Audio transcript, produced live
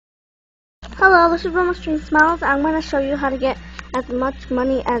Hello, this is Roma Stream Smiles. I'm going to show you how to get as much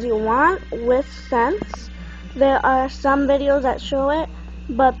money as you want with cents. There are some videos that show it,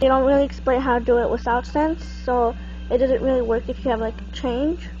 but they don't really explain how to do it without cents, so it doesn't really work if you have like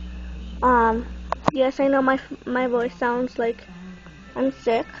change. Yes, I know my voice sounds like I'm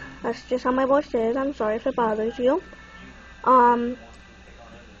sick. That's just how my voice is. I'm sorry if it bothers you. So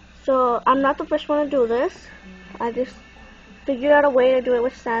I'm not the first one to do this. I just figured out a way to do it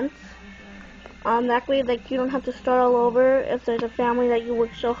with cents. That way, like, you don't have to start all over if there's a family that you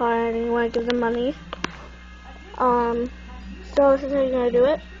work so hard and you want to give them money. So this is how you're going to do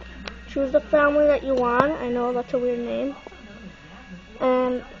it. Choose the family that you want. I know that's a weird name.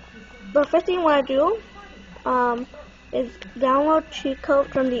 And the first thing you want to do is download cheat code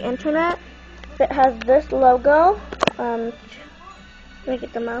from the internet that has this logo. Let me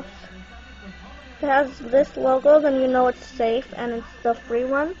get the mouse. If it has this logo, then you know it's safe and it's the free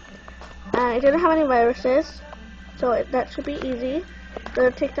one. And it doesn't have any viruses, so that should be easy. It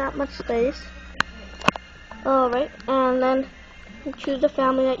doesn't take that much space. Alright, and then you choose the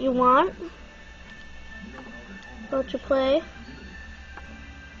family that you want. Go to play.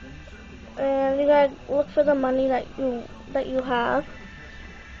 And you gotta look for the money that you have.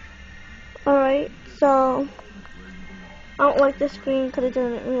 Alright, so I don't like this screen because it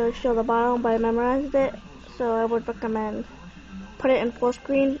doesn't really show the bottom, but I memorized it, so I would recommend put it in full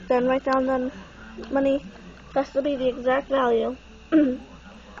screen, then write down the money. That's to be the exact value.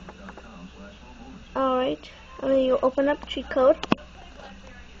 Alright, and then you open up cheat code.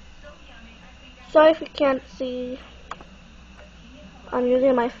 Sorry if you can't see. I'm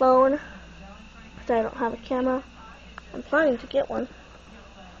using my phone because I don't have a camera. I'm planning to get one.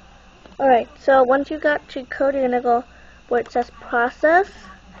 Alright, so once you got cheat code, you're gonna go where it says process.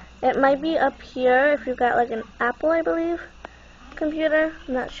 It might be up here if you've got like an Apple, I believe, computer.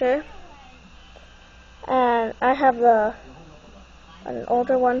 I'm not sure. And I have an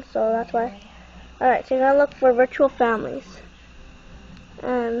older one, so that's why. Alright, so you're gonna look for virtual families.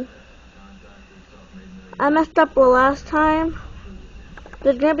 And I messed up the last time.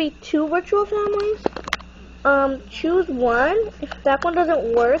 There's gonna be 2 virtual families. Choose one. If that one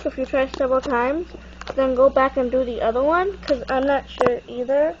doesn't work, if you try several times, then go back and do the other one, because I'm not sure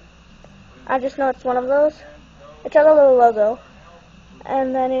either. I just know it's one of those. It's got a little logo.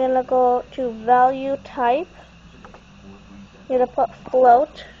 And then you're gonna go to value type. You're gonna put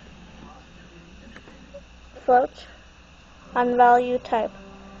float on value type.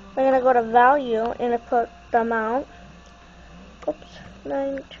 We're gonna go to value and put the amount. Oops,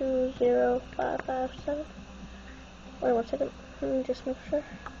 920557. Wait 1 second. Let me just make sure.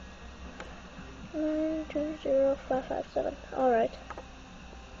 920557. Alright.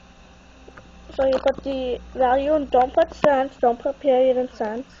 So you put the value and don't put cents, don't put period and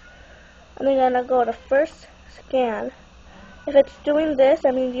cents. And then you're gonna go to first scan. If it's doing this,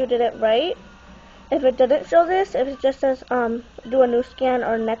 that means you did it right. If it didn't show this, if it just says do a new scan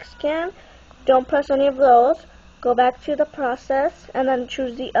or next scan, don't press any of those. Go back to the process and then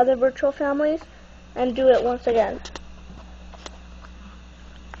choose the other virtual families and do it once again.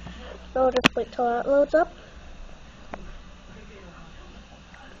 So just wait till that loads up.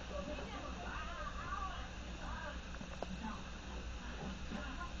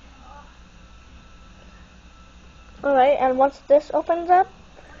 Alright, and once this opens up,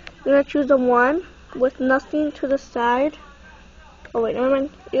 you're going to choose the one with nothing to the side. Oh wait, never mind.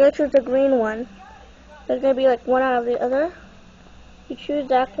 You're going to choose the green one. There's going to be like one out of the other. You choose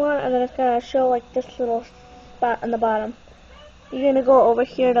that one, and then it's going to show like this little spot on the bottom. You're going to go over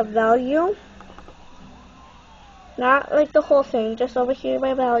here to value. Not like the whole thing, just over here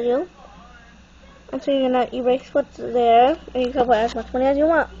by value. And so you're going to erase what's there, and you can put as much money as you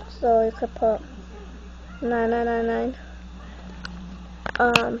want. So you could put 9999.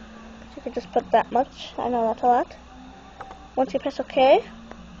 You could just put that much. I know that's a lot. Once you press OK,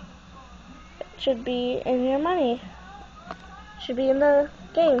 it should be in your money. It should be in the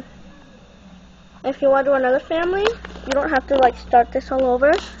game. If you want to do another family, you don't have to like start this all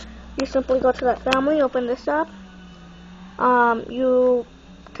over. You simply go to that family, open this up. You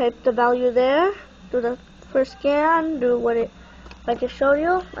type the value there, do the first scan, do what it like I just showed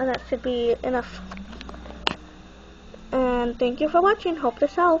you, and that should be enough. And thank you for watching. Hope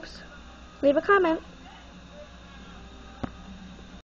this helps. Leave a comment.